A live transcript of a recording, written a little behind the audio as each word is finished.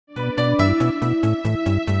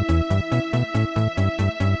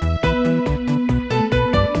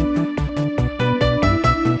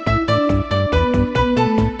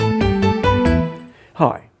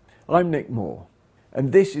I'm Nick Moore,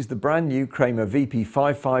 and this is the brand new Kramer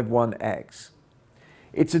VP-551X.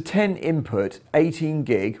 It's a 10 input 18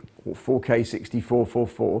 gig or 4K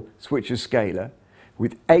 6444 switcher scaler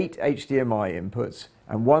with 8 HDMI inputs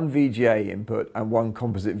and 1 VGA input and 1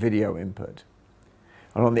 composite video input.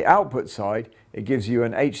 And on the output side, it gives you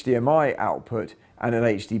an HDMI output and an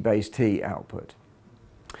HDBaseT output.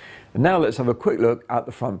 And now let's have a quick look at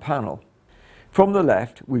the front panel. From the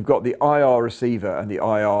left, we've got the IR receiver and the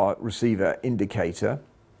IR receiver indicator.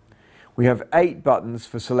 We have 8 buttons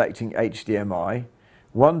for selecting HDMI,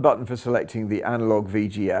 1 button for selecting the analog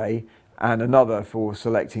VGA, and another for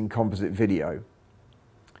selecting composite video.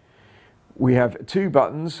 We have 2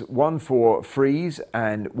 buttons, one for freeze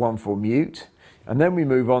and one for mute. And then we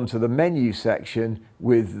move on to the menu section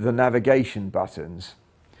with the navigation buttons.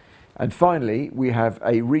 And finally, we have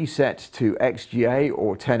a reset to XGA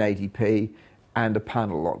or 1080p and a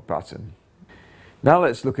panel lock button. Now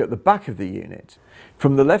let's look at the back of the unit.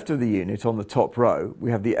 From the left of the unit on the top row, we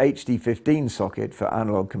have the HD15 socket for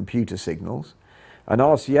analog computer signals, an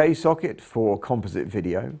RCA socket for composite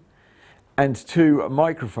video, and 2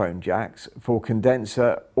 microphone jacks for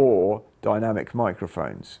condenser or dynamic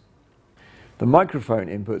microphones. The microphone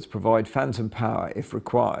inputs provide phantom power if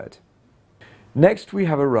required. Next, we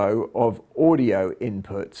have a row of audio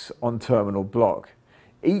inputs on terminal block,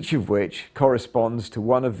 each of which corresponds to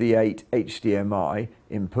one of the 8 HDMI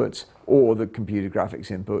inputs or the computer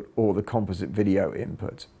graphics input or the composite video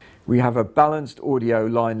input. We have a balanced audio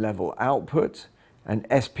line level output, an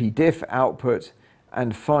PDIF output,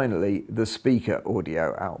 and finally the speaker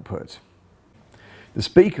audio output. The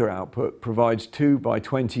speaker output provides 2 by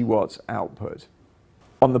 20 watts output.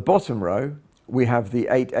 On the bottom row, we have the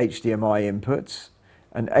 8 HDMI inputs,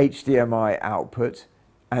 an HDMI output,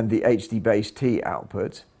 and the HDBaseT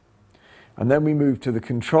output. And then we move to the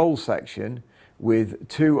control section with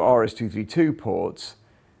 2 RS-232 ports,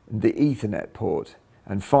 the Ethernet port,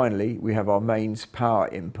 and finally we have our mains power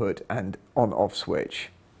input and on-off switch.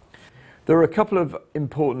 There are a couple of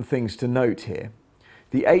important things to note here.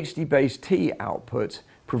 The HDBaseT output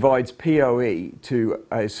provides PoE to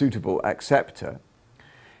a suitable acceptor,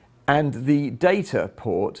 and the data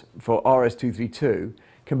port for RS-232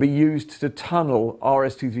 can be used to tunnel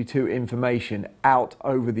RS-232 information out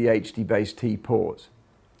over the HDBaseT port.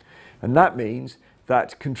 And that means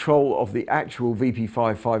that control of the actual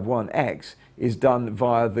VP-551X is done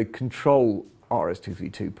via the control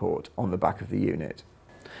RS-232 port on the back of the unit.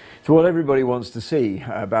 So what everybody wants to see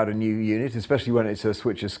about a new unit, especially when it's a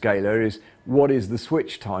switcher scaler, is what is the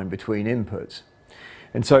switch time between inputs.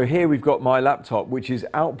 And so here we've got my laptop, which is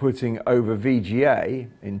outputting over VGA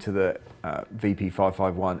into the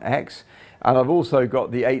VP-551X, and I've also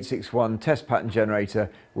got the 861 test pattern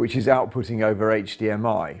generator, which is outputting over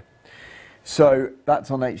HDMI. So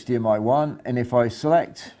that's on HDMI 1, and if I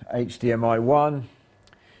select HDMI 1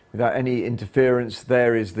 without any interference,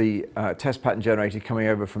 there is the test pattern generator coming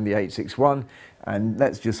over from the 861, and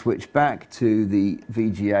let's just switch back to the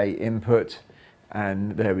VGA input,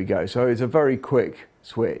 and there we go. So it's a very quick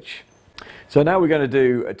switch. So now we're going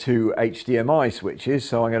to do 2 HDMI switches.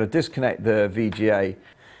 So I'm going to disconnect the VGA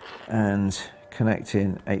and connect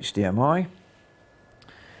in HDMI.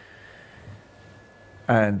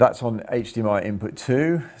 And that's on HDMI input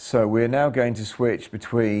 2. So we're now going to switch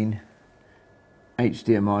between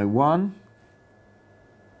HDMI 1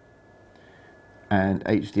 and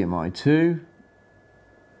HDMI 2,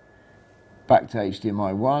 back to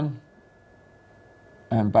HDMI 1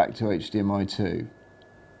 and back to HDMI 2.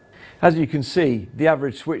 As you can see, the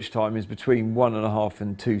average switch time is between 1.5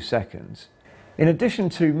 and 2 seconds. In addition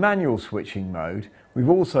to manual switching mode, we've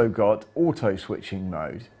also got auto switching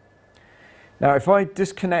mode. Now if I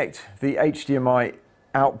disconnect the HDMI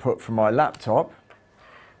output from my laptop,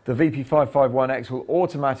 the VP-551X will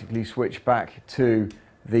automatically switch back to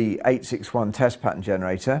the 861 test pattern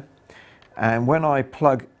generator, and when I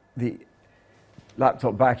plug the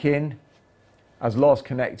laptop back in, as last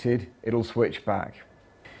connected, it'll switch back.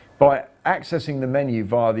 By accessing the menu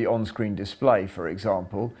via the on-screen display, for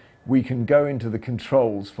example, we can go into the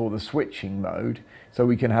controls for the switching mode, so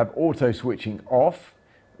we can have auto switching off,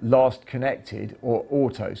 last connected, or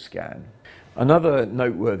auto scan. Another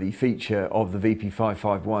noteworthy feature of the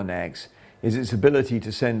VP-551X is its ability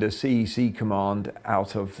to send a CEC command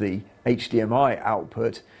out of the HDMI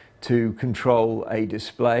output to control a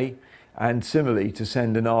display, and similarly to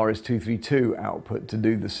send an RS-232 output to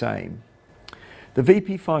do the same. The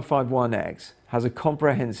VP-551X has a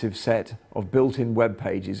comprehensive set of built-in web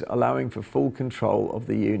pages allowing for full control of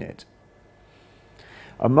the unit.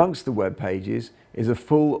 Amongst the web pages is a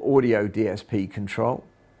full audio DSP control.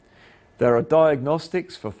 There are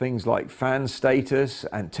diagnostics for things like fan status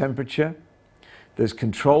and temperature. There's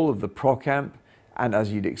control of the proc amp, and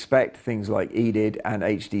as you'd expect, things like EDID and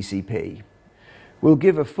HDCP. We'll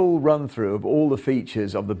give a full run-through of all the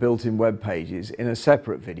features of the built-in web pages in a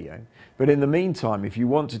separate video, but in the meantime, if you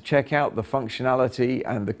want to check out the functionality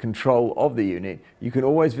and the control of the unit, you can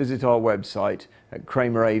always visit our website at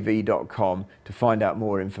kramerav.com to find out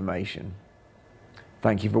more information.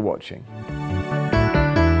 Thank you for watching.